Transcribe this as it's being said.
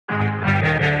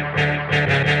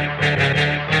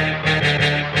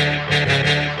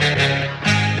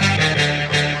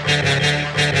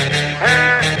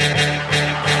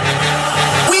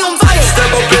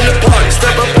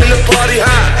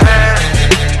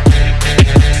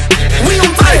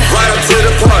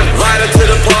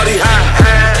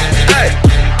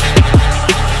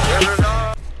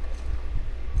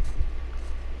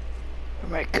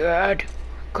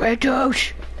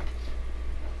Kratos!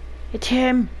 It's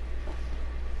him!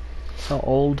 So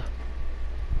old.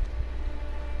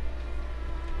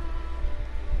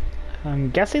 I'm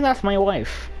guessing that's my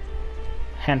wife.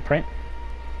 Handprint.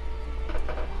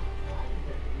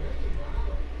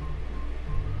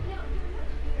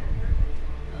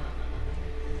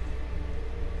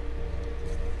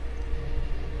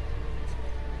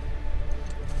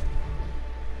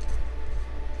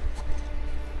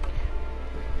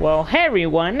 Well, hey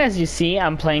everyone, as you see,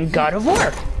 I'm playing God of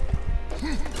War.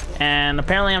 And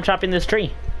apparently I'm chopping this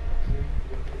tree.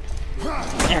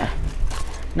 Yeah.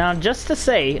 Now, just to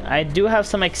say, I do have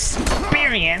some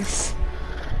experience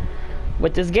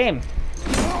with this game.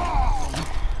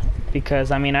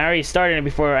 Because, I mean, I already started it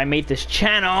before I made this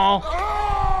channel.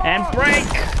 And break!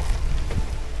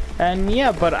 And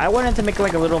yeah, but I wanted to make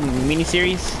like a little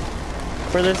mini-series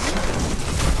for this.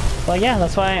 Well, yeah,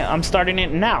 that's why I'm starting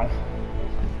it now.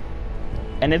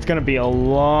 And it's gonna be a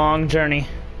long journey.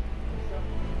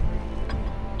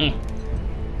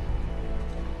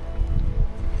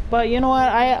 But you know what?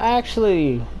 I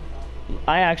actually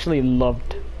love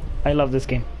this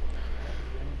game.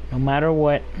 No matter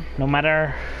what, no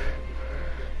matter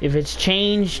if it's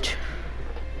changed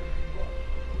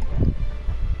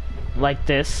like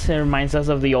this, it reminds us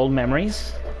of the old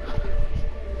memories.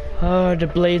 Oh, the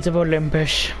Blades of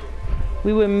Olympus.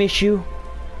 We will miss you.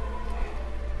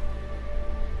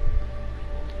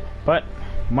 But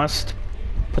must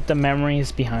put the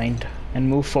memories behind and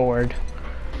move forward.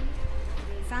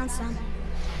 Found some.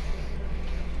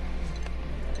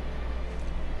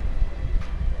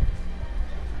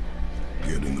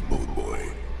 Get in the boat,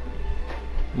 boy.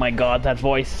 My God, that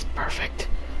voice is perfect.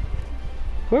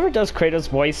 Whoever does Kratos'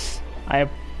 voice, I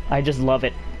just love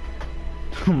it.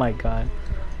 Oh my God.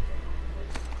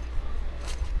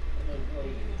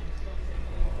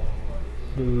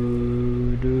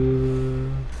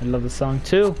 I love the song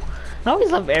too. I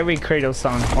always love every Kratos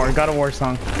song or God of War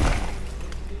song.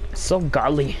 It's so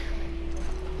godly.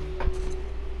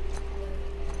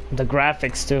 The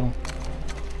graphics too.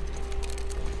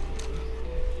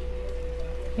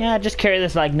 Yeah, just carry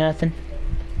this like nothing.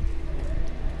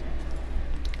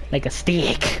 Like a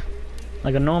stick.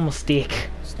 Like a normal stick.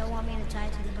 Still want me to tie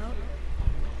it to the boat?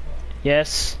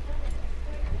 Yes.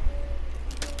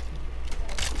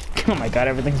 Oh my God,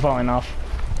 everything's falling off.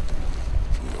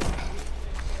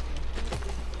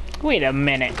 Wait a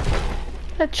minute.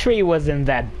 That tree wasn't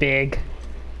that big.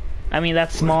 I mean,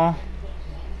 that small.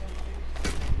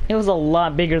 It was a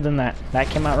lot bigger than that. That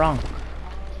came out wrong.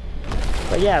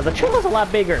 But yeah, the tree was a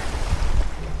lot bigger.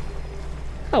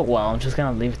 Oh well, I'm just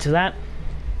gonna leave it to that.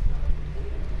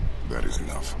 That is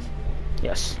enough.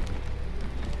 Yes.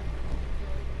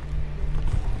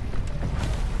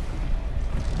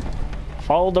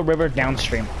 Follow the river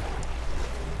downstream.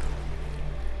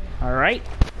 Alright.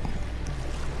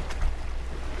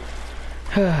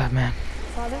 Man.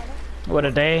 Father? What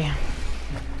a day.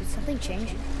 Did something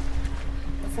change?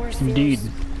 The forest Indeed.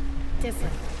 feels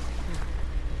different.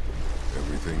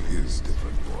 Everything is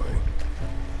different, boy.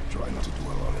 Try not to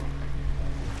dwell on it.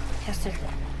 Yes, sir.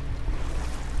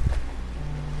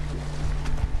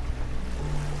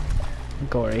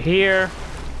 Go right here.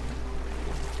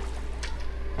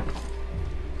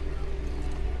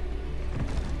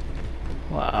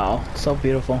 Wow, so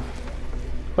beautiful.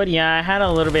 But yeah, I had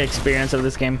a little bit of experience of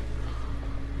this game.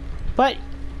 But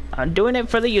I'm doing it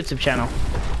for the YouTube channel.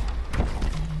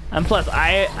 And plus,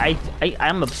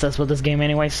 I'm obsessed with this game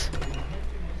anyways.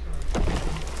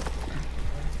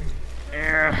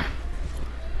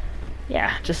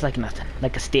 Yeah, just like nothing.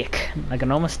 Like a stick. Like a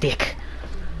normal stick.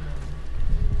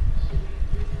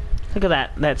 Look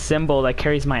at that symbol that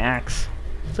carries my axe.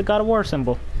 It's a God of War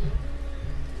symbol.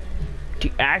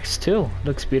 The axe too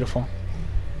looks beautiful.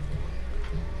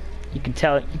 You can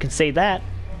tell, you can say that.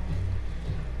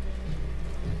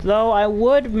 Though I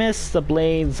would miss the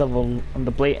blades of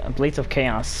blades of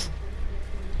chaos,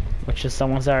 which is the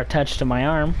ones that are attached to my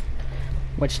arm,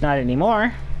 which not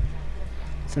anymore,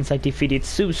 since I defeated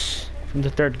Zeus from the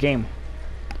third game,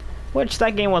 which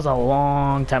that game was a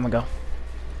long time ago.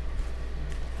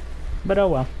 But oh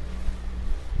well.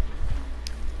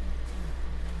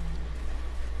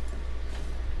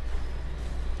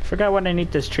 Forgot what I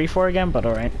need this tree for again, but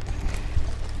alright.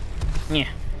 Yeah.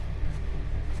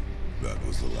 That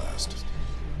was the last.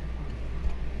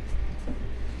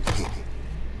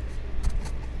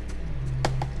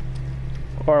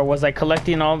 Or was I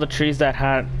collecting all the trees that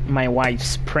had my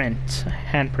wife's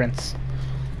handprints?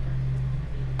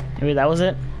 Maybe that was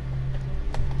it?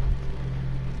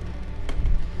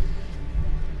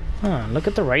 Huh, look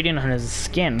at the writing on his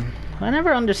skin. I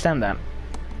never understand that.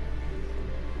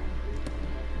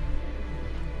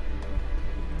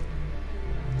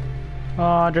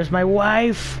 Oh, there's my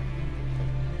wife.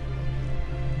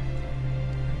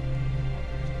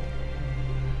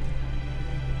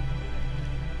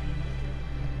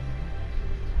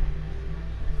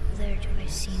 There do I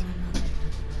see my mother.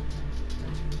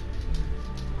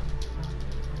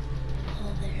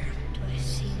 Oh, there do I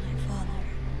see my father.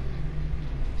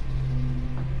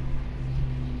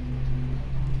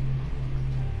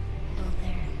 Oh,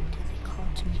 there do they call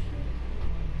to me.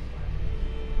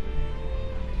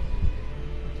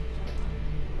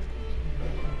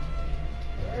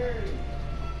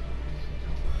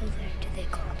 Oh, there do they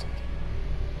call to me.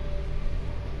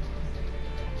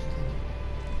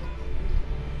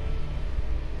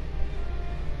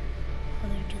 Oh,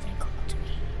 there do they call to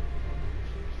me.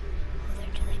 Oh, there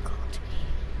do they call to me.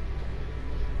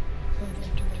 Oh,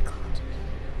 there do they call to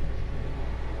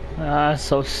me. Ah,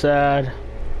 so sad.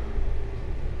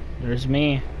 There's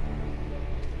me.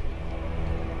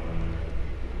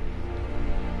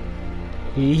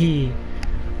 Hee.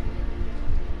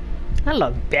 I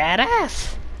look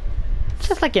badass.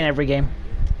 Just like in every game.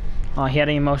 Oh, he had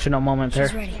an emotional moment there.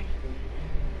 She's ready.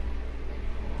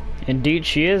 Indeed,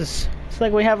 she is. It's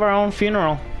like we have our own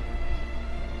funeral.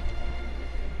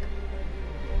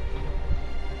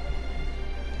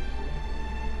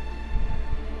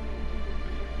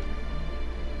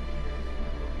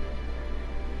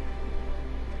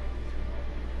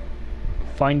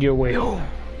 Find your way home.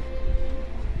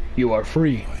 You are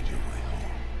free. Find your way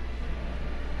home.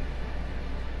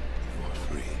 You are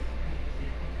free.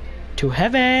 To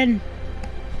heaven.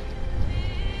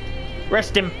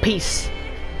 Rest in peace,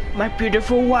 my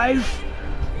beautiful wife.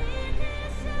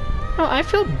 Oh, I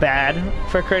feel bad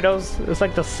for Kratos. It's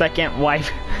like the second wife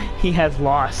he has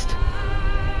lost.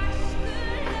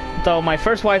 Though my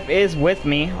first wife is with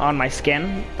me on my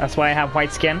skin. That's why I have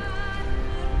white skin.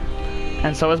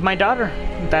 And so is my daughter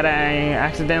that I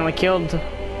accidentally killed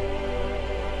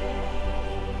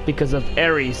because of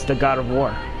Ares, the god of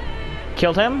war.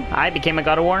 Killed him, I became a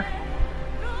god of war.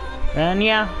 And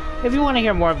yeah, if you want to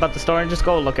hear more about the story, just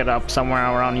go look it up somewhere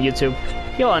around YouTube.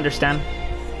 You'll understand.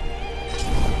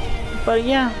 But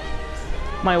yeah,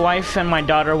 my wife and my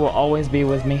daughter will always be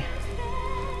with me.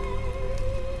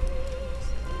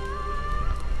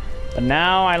 But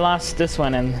now I lost this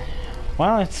one, and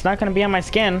well, it's not gonna be on my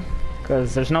skin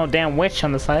because there's no damn witch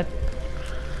on the side.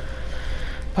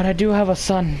 But I do have a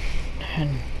son,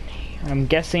 and I'm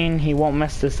guessing he won't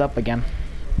mess this up again.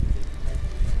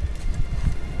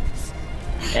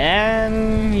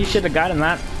 And you should have gotten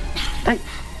that. Hey.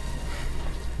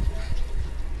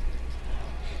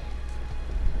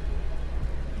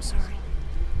 I'm sorry.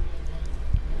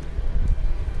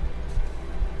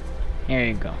 Here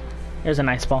you go. Here's a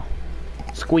nice ball.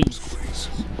 Squeeze. Squeeze.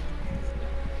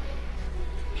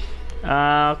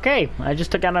 Okay, I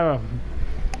just took out a,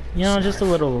 you know, just a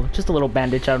little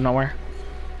bandage out of nowhere.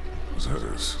 It was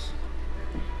hers.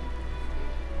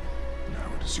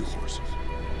 Now it is yours.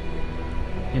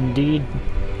 Indeed.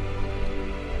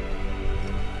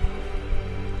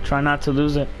 Try not to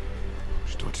lose it.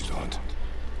 She taught you to hunt.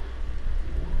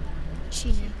 She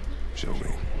knew. Show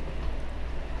me.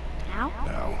 Now?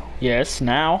 Now. Yes,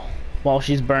 now, while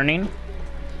she's burning.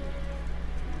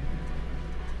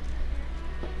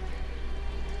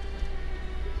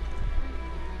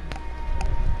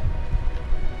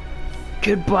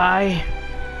 Goodbye,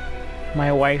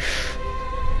 my wife.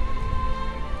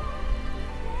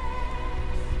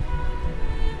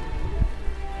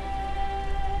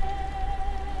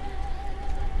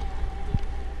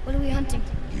 What are we hunting?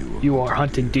 You are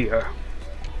hunting deer.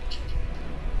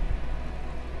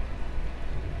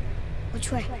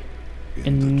 Which way?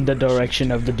 In the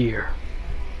direction of the deer.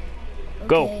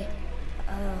 Go. Okay,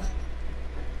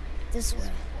 this way.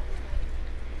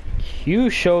 You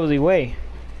show the way.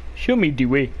 Show me the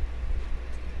way.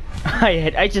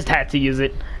 I just had to use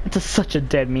it. It's such a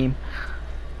dead meme.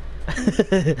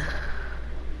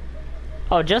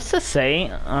 Oh, just to say,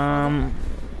 How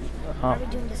are we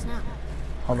doing this now?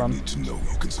 hold I on. need to know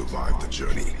you can survive the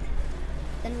journey.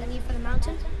 Then we leave for the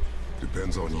mountain?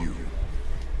 Depends on you.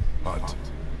 Hunt.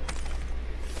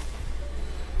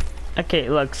 Okay,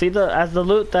 look, see as the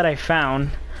loot that I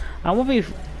found, I'm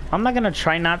not gonna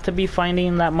try not to be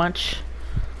finding that much.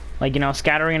 Like, you know,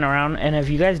 scattering around. And if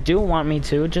you guys do want me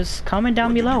to, just comment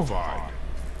down What did below. you find?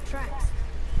 Tracks.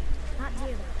 Not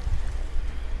deer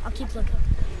though. I'll keep looking.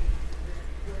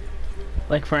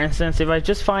 Like, for instance, if I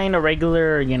just find a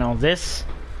regular, you know, this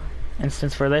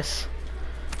instance for this,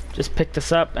 just pick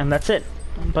this up and that's it.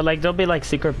 But like, there'll be like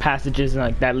secret passages and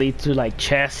like that lead to like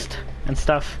chest and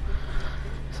stuff.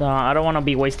 So I don't want to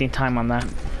be wasting time on that.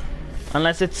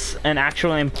 Unless it's an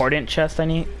actual important chest I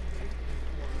need.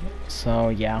 So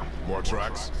yeah. More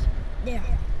tracks? Yeah,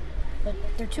 but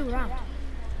they're too round.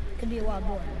 Could be a wild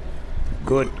boar.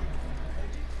 Good.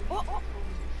 Oh.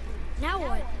 Now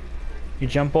what? You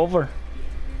jump over.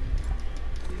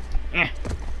 Eh.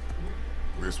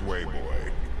 This way,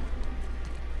 boy.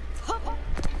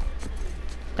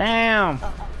 Damn.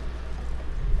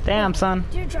 Damn, son.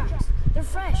 Deer tracks. They're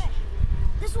fresh.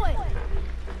 This way.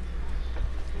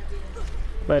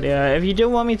 But if you do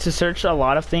want me to search a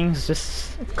lot of things,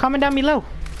 just comment down below.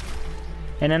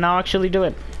 And then I'll actually do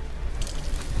it.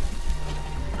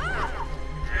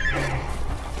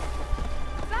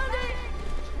 Found it.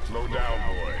 Slow down,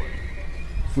 boy.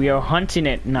 We are hunting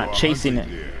it, not You're chasing it.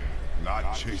 hunting deer,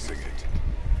 not chasing it.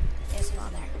 Yes,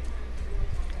 Father.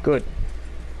 Good.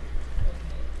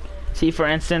 See, for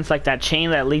instance, like that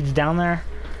chain that leads down there.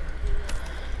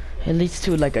 It leads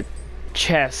to like a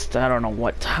chest. I don't know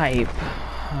what type.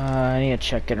 I need to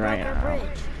check it right Our now.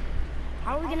 bridge.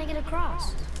 How are we gonna get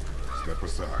across? Step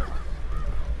aside.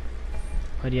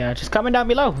 But yeah, just comment down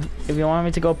below if you want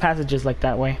me to go passages like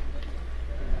that way.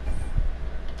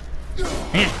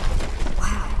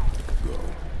 Wow. Go.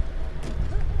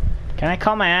 Can I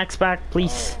call my axe back,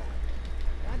 please?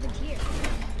 Grab the deer.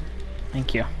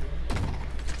 Thank you.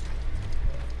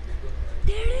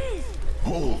 There it is.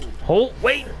 Hold. Hold,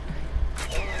 wait!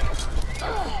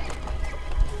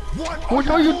 What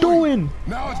are you doing?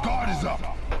 Now his guard is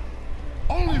up.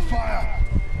 Only fire.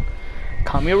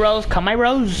 Come here, Rose. Come my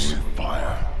Rose.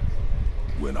 Fire.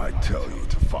 When I tell you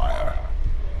to fire.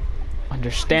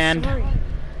 Understand? Sorry.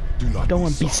 Do not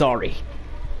Don't be sorry.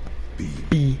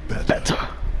 Be better.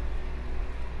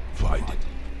 Find it.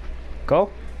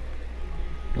 Go.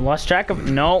 You lost track of?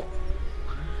 No.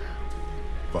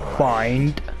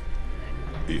 Find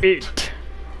it.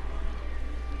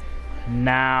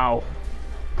 Now.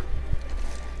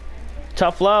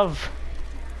 Tough love.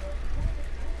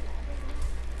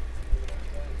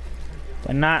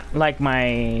 But not like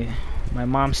my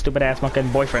mom's stupid ass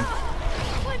fucking boyfriend.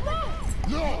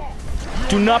 No.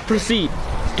 Do not proceed.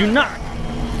 Do not.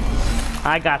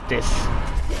 I got this.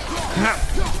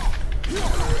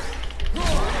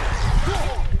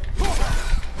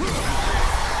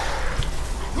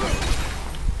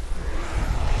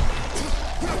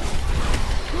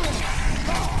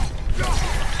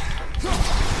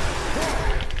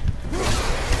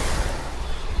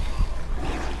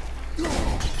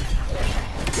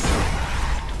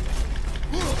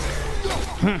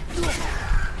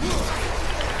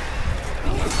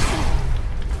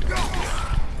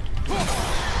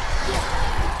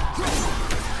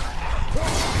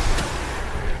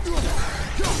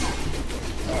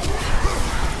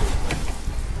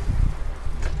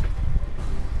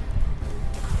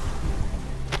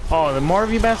 Oh, the more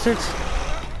of you bastards?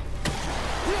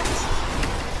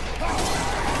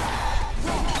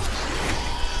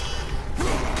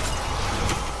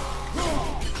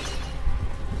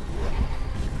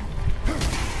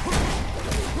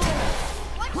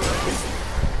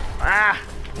 Ah!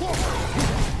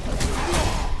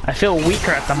 I feel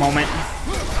weaker at the moment.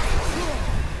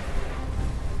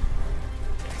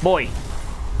 Boy.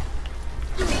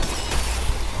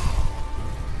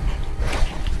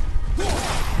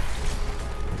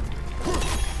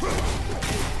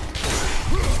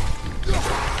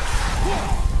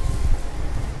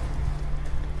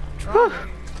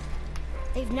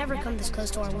 They've never come this close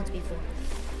to our woods before.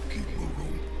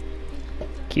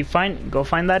 Keep moving. Go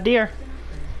find that deer.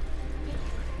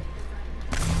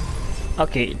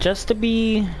 Okay, just to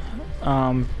be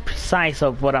precise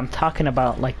of what I'm talking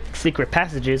about, like secret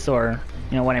passages, or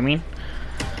you know what I mean.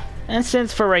 And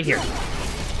since for right here,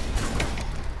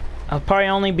 I'll probably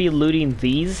only be looting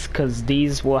these because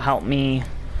these will help me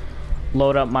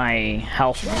load up my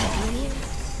health.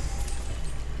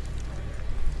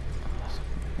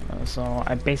 So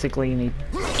I basically need.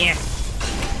 Yeah.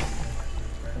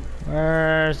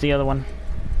 Where's the other one?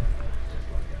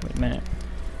 Wait a minute.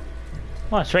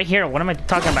 Oh, it's right here. What am I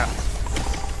talking about?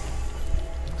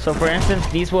 So for instance,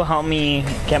 these will help me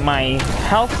get my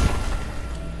health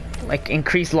like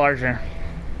increase larger.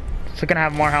 So I can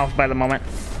have more health by the moment.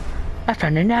 I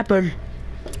found an apple.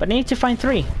 But I need to find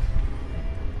 3.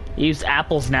 Use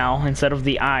apples now instead of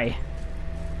the eye.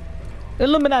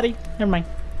 Illuminati. Never mind.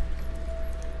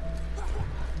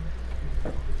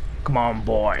 Come on,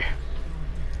 boy.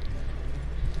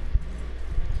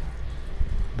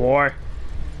 Boy.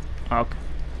 Okay.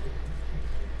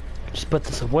 Just put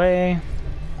this away.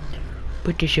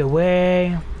 Put this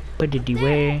away. Put it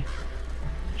away.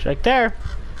 It's right there.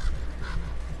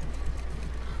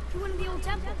 You went to the old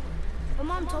temple. My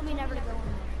mom told me never to go in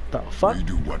there. The fuck? We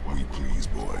do what we please,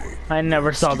 boy. I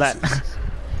never saw that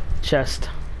chest.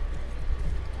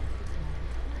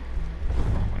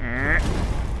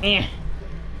 Eh.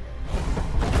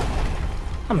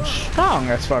 I'm strong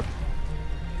as fuck.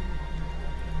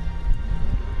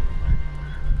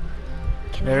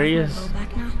 Can There I he have is. my bow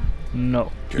back now?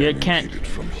 No. Can You can't. hit it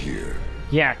from here?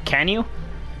 Yeah, can you?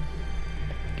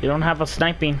 You don't have a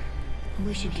sniping.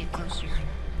 We should get closer.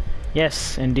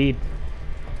 Yes, indeed.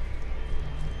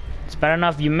 It's bad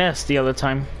enough you missed the other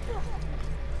time.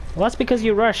 Well, that's because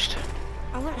you rushed.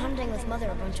 I went hunting with Mother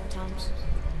a bunch of times.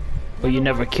 But you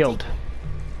never wanted to killed. take-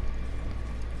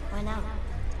 Why not?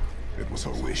 It was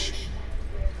her wish.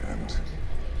 And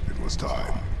it was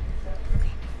time.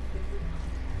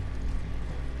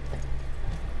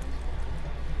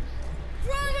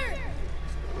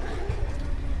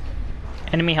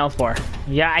 Enemy health bar.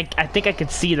 Yeah, I think I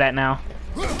could see that now.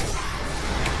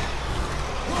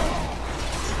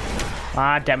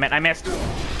 Ah, damn it, I missed.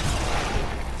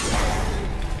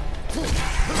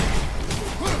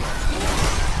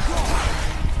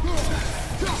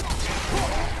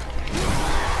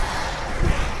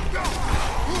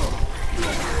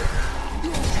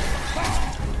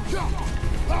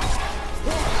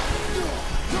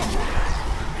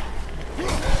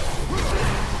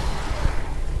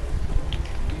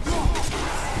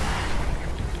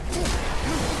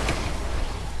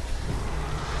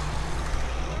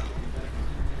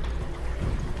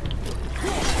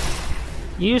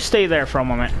 You stay there for a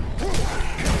moment.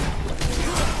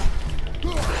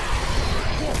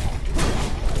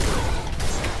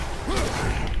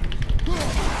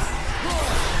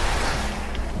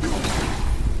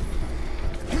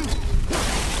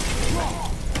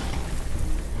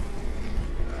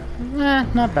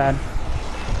 Not bad.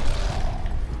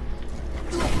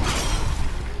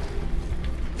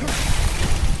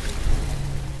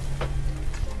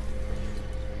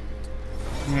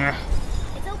 Yeah.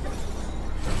 It's open.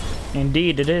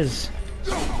 Indeed, it is.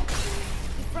 You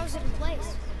froze it in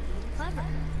place. Clever.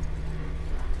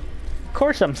 Of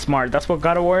course I'm smart. That's what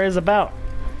God of War is about.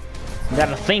 You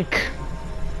gotta think.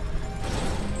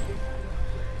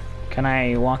 Can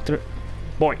I walk through?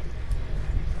 Boy.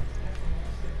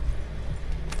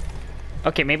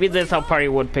 Okay, maybe this how party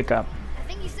would pick up. I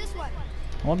think he's this way.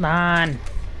 Hold on.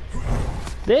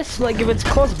 This, like, if it's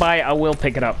close by, I will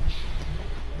pick it up.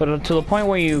 But to the point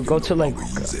where you go to, like,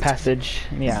 passage,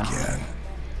 yeah. Can.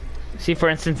 See, for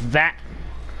instance, that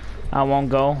I won't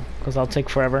go, because I'll take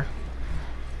forever.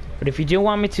 But if you do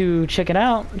want me to check it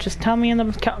out, just tell me in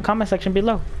the comment section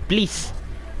below. Please.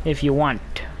 If you want.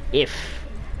 If.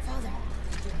 Father,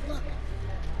 look.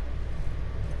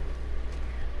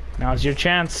 Now's your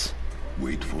chance.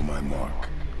 Wait for my mark.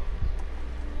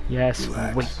 Yes,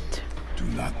 Relax. wait. Do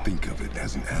not think of it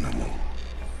as an animal.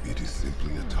 It is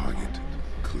simply a target.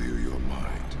 Clear your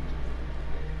mind.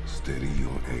 Steady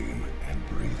your aim and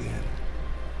breathe in.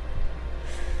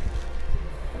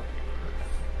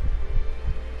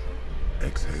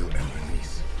 Exhale and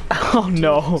release. Oh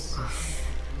no.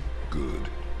 Good.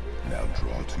 Now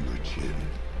draw to your chin.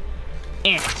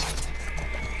 Eh.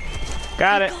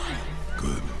 Got it.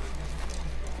 Good.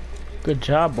 Good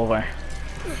job, boy.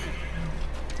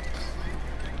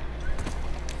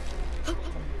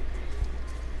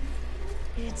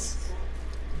 It's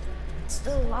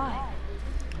still alive.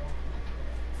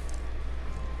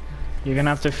 You're gonna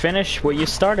have to finish what you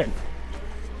started.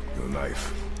 Your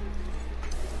knife.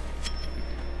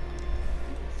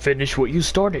 Finish what you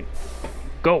started.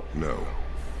 Go. No.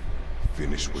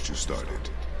 Finish what you started.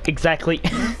 Exactly.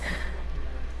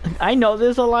 I know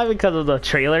this a lot because of the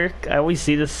trailer. I always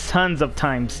see this tons of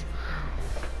times.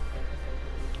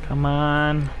 Come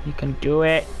on, you can do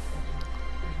it.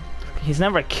 He's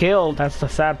never killed, that's the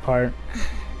sad part.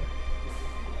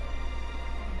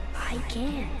 I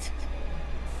can't.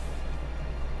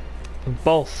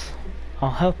 Both. I'll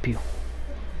help you.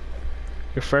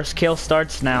 Your first kill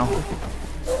starts now.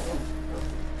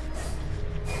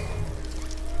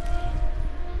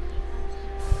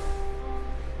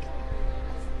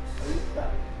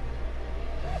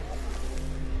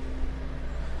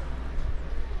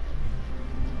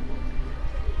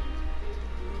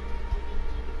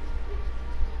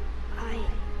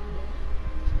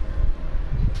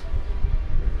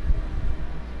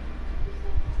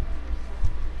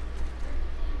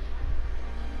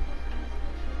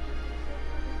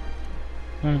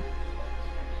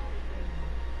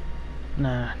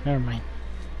 Nah, never mind.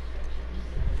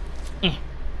 Eh.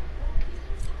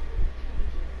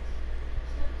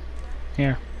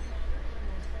 Here.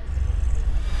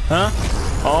 Huh?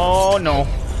 Oh no.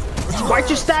 Why'd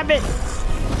you stab it?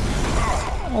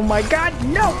 Oh my god,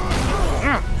 no!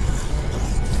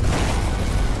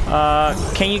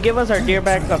 Can you give us our deer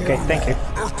back? Okay, thank you.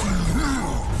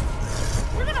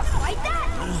 We're gonna fight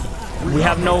that? We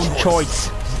have no choice.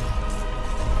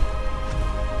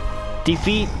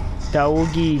 Defeat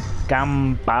Taugi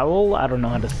Gambalo? I don't know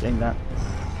how to say that.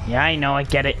 Yeah, I know, I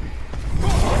get it.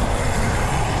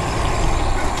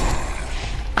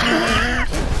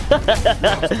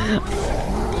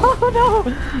 Oh no!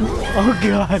 Oh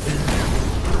god!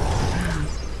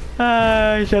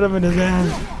 I shot him in his ass.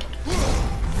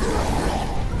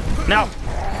 No!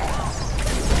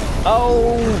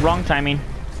 Oh, wrong timing.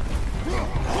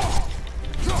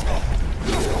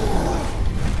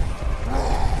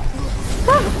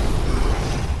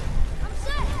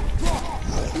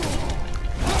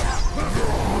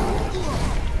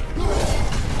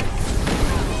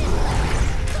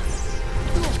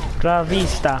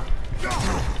 Gravista.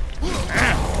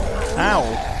 Ow,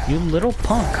 you little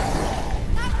punk.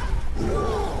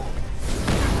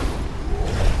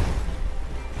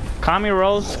 Calm your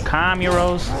Rose, calm your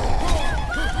Rose.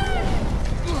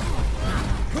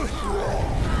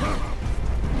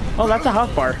 Oh, that's a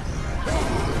health bar.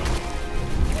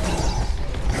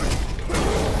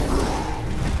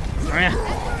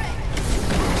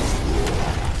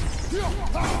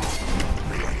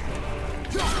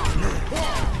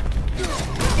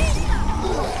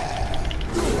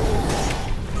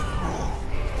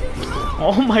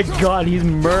 Oh my god, he's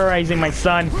murderizing my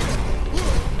son.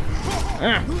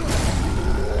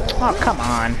 Oh, come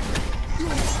on.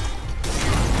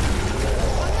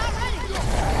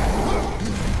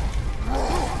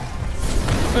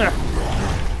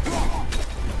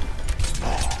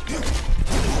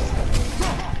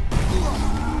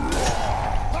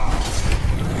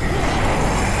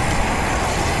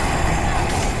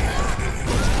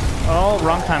 Oh,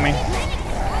 wrong timing.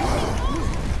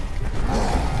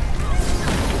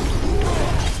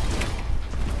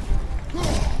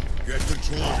 Get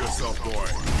control of yourself, boy.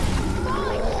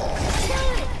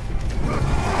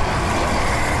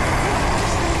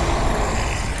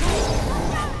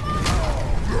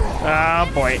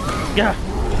 Oh boy. Yeah.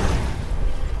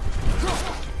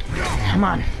 Come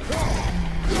on.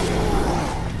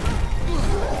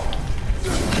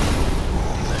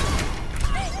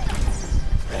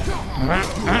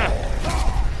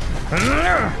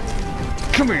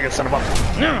 Come here, you son of a...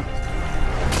 Yeah.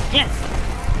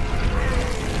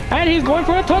 And he's going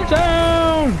for a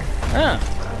touchdown!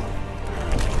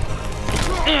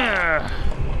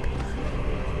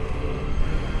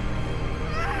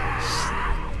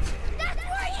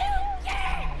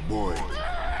 Boy.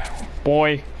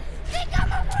 Boy.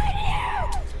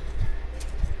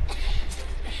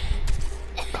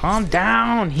 Calm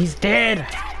down, he's dead.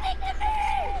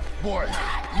 Boy,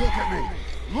 look at me.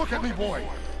 Look at me, boy.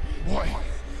 Boy,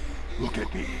 look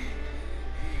at me.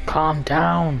 Calm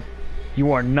down.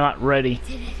 You are not ready.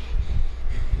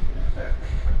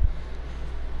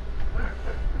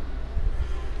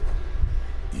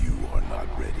 You are not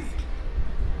ready.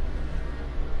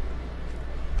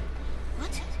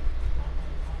 What?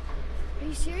 Are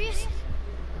you serious?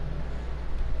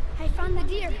 I found the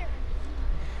deer.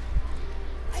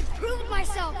 I proved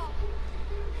myself.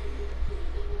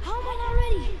 How am I not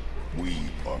ready? We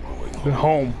are going We're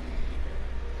home. home.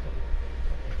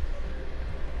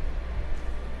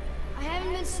 I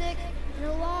haven't been sick in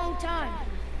a long time.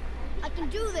 I can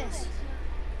do this.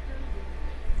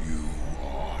 You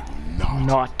are not,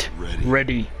 Not ready.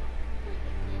 ready.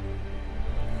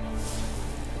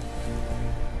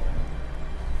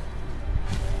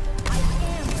 I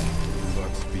am. Do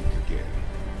not speak again.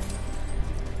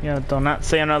 Yeah, do not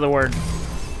say another word.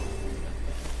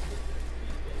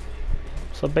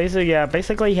 So basically, yeah,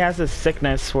 basically he has this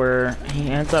sickness where he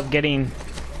ends up getting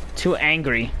too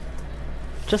angry.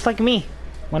 Just like me,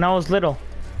 when I was little.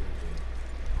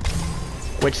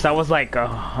 Which that was like,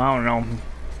 I don't know,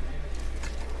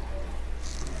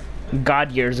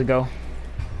 God years ago.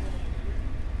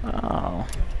 Oh.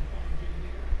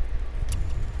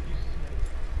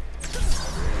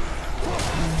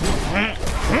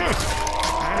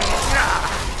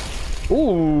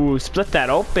 Ooh, split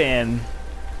that open.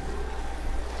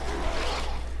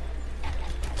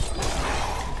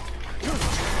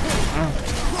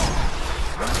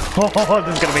 Oh,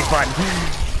 this is gonna be fun.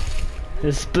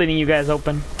 Just splitting you guys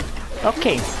open.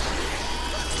 Okay.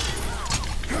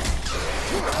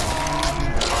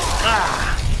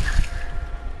 Ah.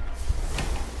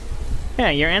 Yeah,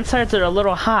 your insides are a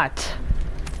little hot.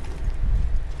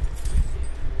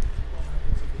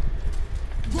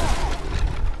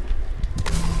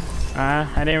 I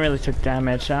didn't really took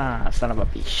damage. Son of a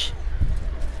bitch.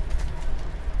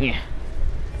 Yeah.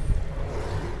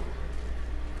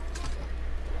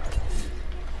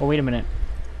 Oh, wait a minute.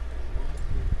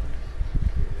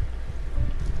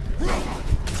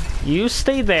 You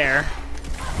stay there.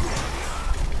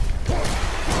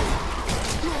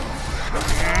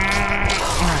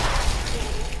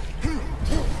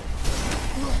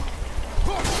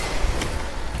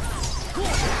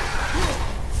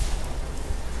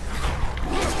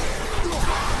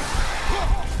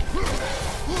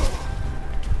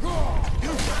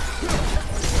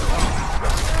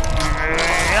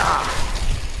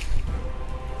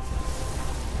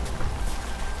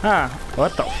 Huh?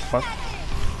 What the fuck?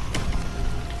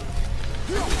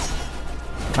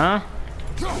 Huh?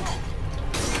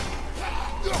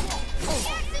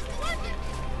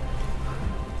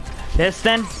 This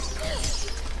then?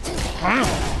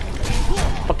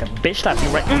 Fucking bitch slap you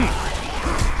right.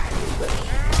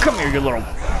 Come here, you little.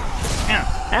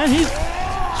 And he's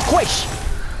squish.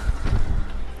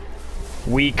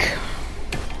 Weak.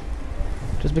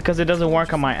 Just because it doesn't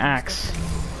work on my axe.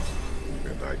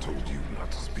 And I told you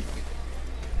not to speak.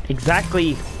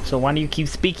 Exactly. So why do you keep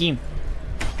speaking?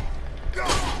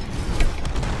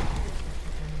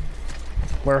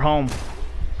 We're home.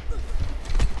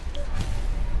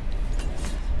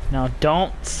 Now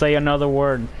don't say another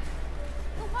word.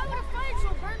 But why would a fire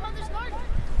drill burn Mother's garden?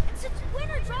 And since when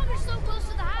are Draugrs so close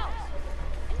to the house?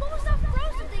 And what was that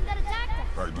frozen thing that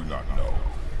attacked them? I do not know.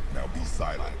 Now be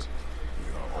silent.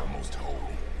 We are almost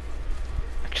home.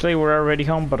 Actually, we're already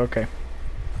home, but okay.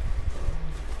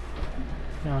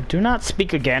 Now, do not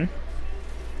speak again.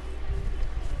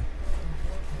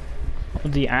 Oh,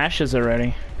 the ashes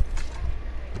already.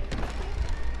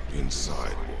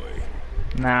 Inside, boy.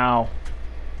 Now.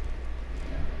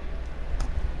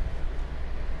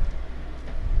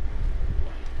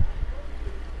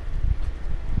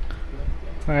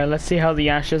 Alright, let's see how the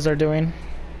ashes are doing.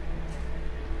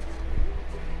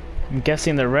 I'm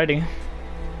guessing they're ready.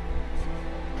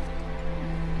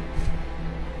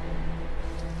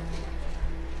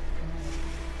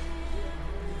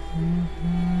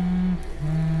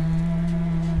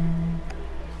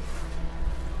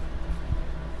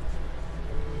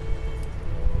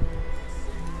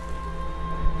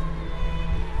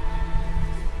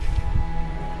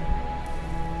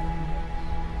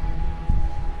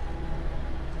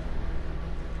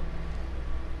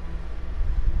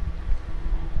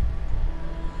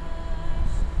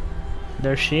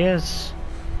 There she is.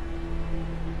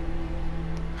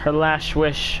 Her last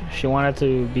wish, she wanted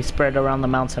to be spread around the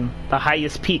mountain, the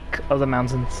highest peak of the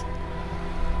mountains.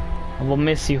 I will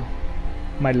miss you,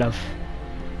 my love.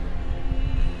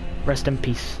 Rest in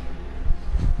peace.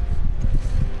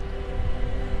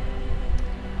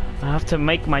 I have to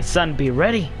make my son be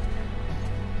ready.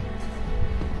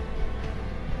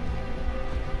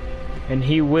 And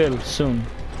he will soon.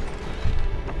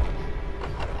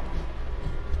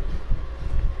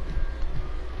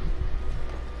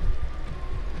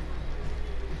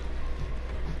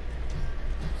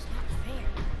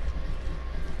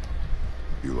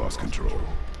 You lost control.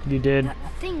 You did. That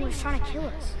thing was trying to kill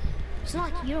us. It's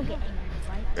not like you don't get angry in a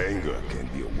fight. Anger can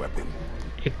be a weapon.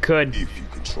 It could. If you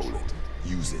control it,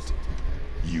 use it.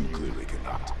 You clearly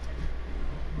cannot.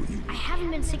 When you I haven't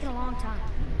been sick in a long time.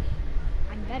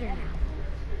 I'm better now.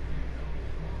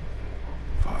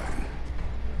 fine.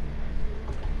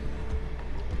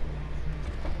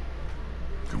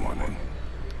 Come on then.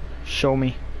 Show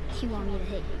me. You want me to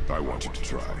hit you? I want you to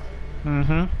try.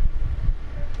 Mm-hmm.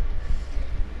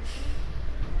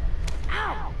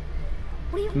 Ow!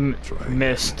 What are you... Try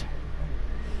Missed.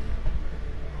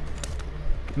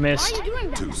 Why Missed. are you doing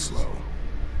that? Too slow.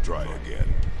 Try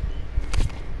again.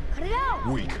 Cut it out!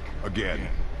 Weak. Again.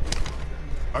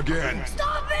 Again.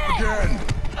 Stop it! Again.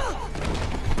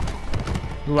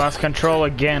 Lost control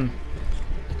again.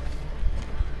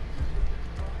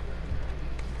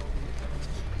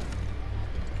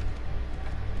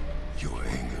 Your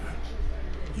anger.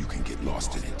 You can get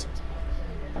lost in it.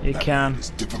 You can.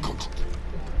 It's difficult.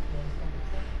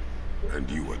 And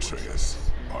you, Atreus,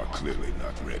 are clearly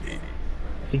not ready.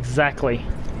 Exactly.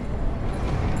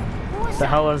 What was The that?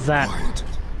 hell is that? Quiet.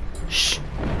 Shh.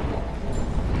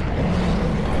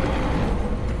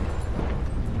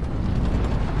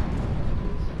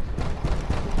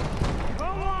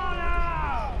 Come on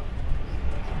out!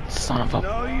 Son of a...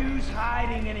 No use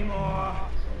hiding anymore.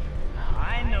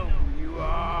 I know who you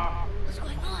are. What's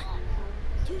going on?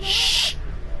 Do you know? Shh.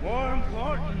 More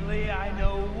importantly, I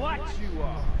know what you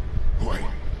are. Wait.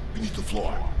 Beneath the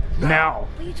floor. Now.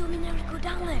 But you told me never to go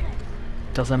down there.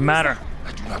 Doesn't matter.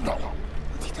 I do not know.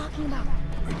 What's he talking about?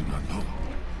 I do not know.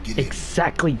 Get in.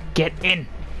 Exactly. Get in.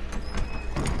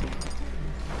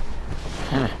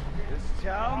 Just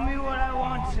tell me what I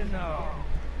want to know.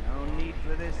 No need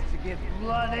for this to get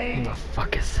bloody. What the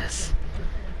fuck is this?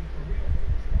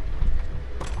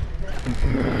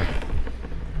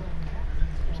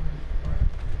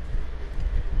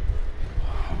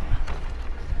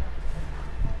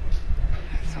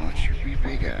 I thought you'd be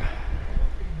bigger.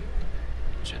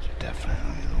 But you're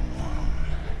definitely the one.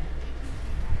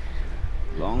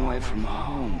 Long way from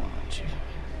home, aren't you?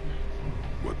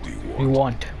 What do you We want?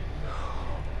 want.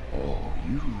 Oh,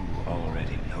 you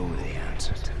already know the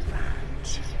answer to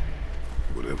that.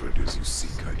 Whatever it is you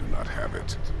seek, I do not have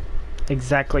it.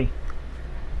 Exactly.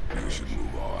 You should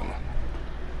move on.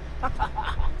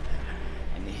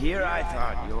 And here I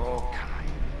thought your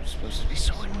kind was supposed to be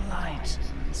so enlightened,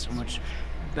 so much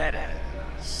better,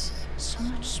 so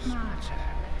much smarter.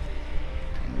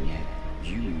 And yet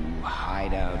you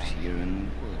hide out here in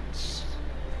the woods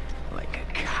like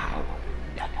a coward.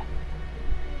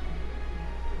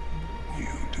 You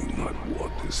do not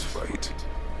want this fight.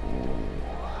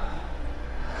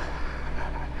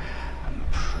 I'm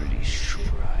pretty sure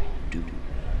I do.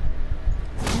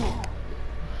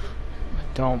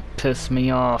 Don't piss me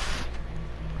off.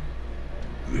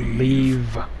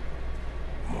 Leave.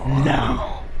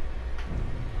 Now.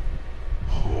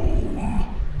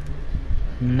 Home.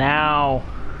 Now.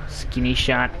 Skinny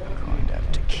shot. You're going to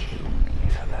have to kill me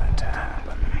for that to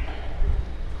happen.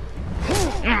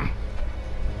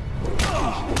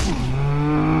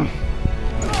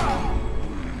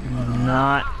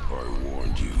 Not I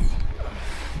warned you.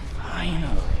 I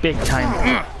know. big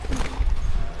time.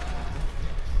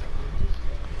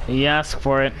 You ask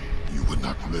for it. You would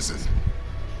not listen.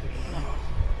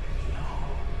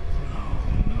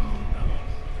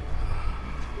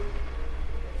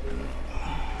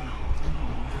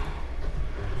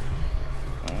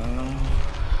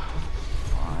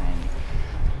 Fine.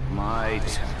 My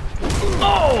turn.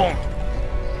 Oh!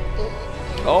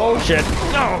 Oh shit.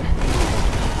 No!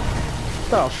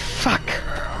 The fuck?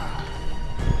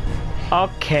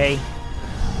 Okay.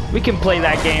 We can play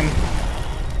that game.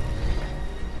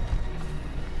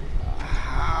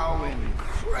 How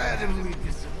incredibly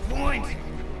disappointing.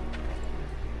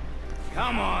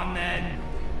 Come on then.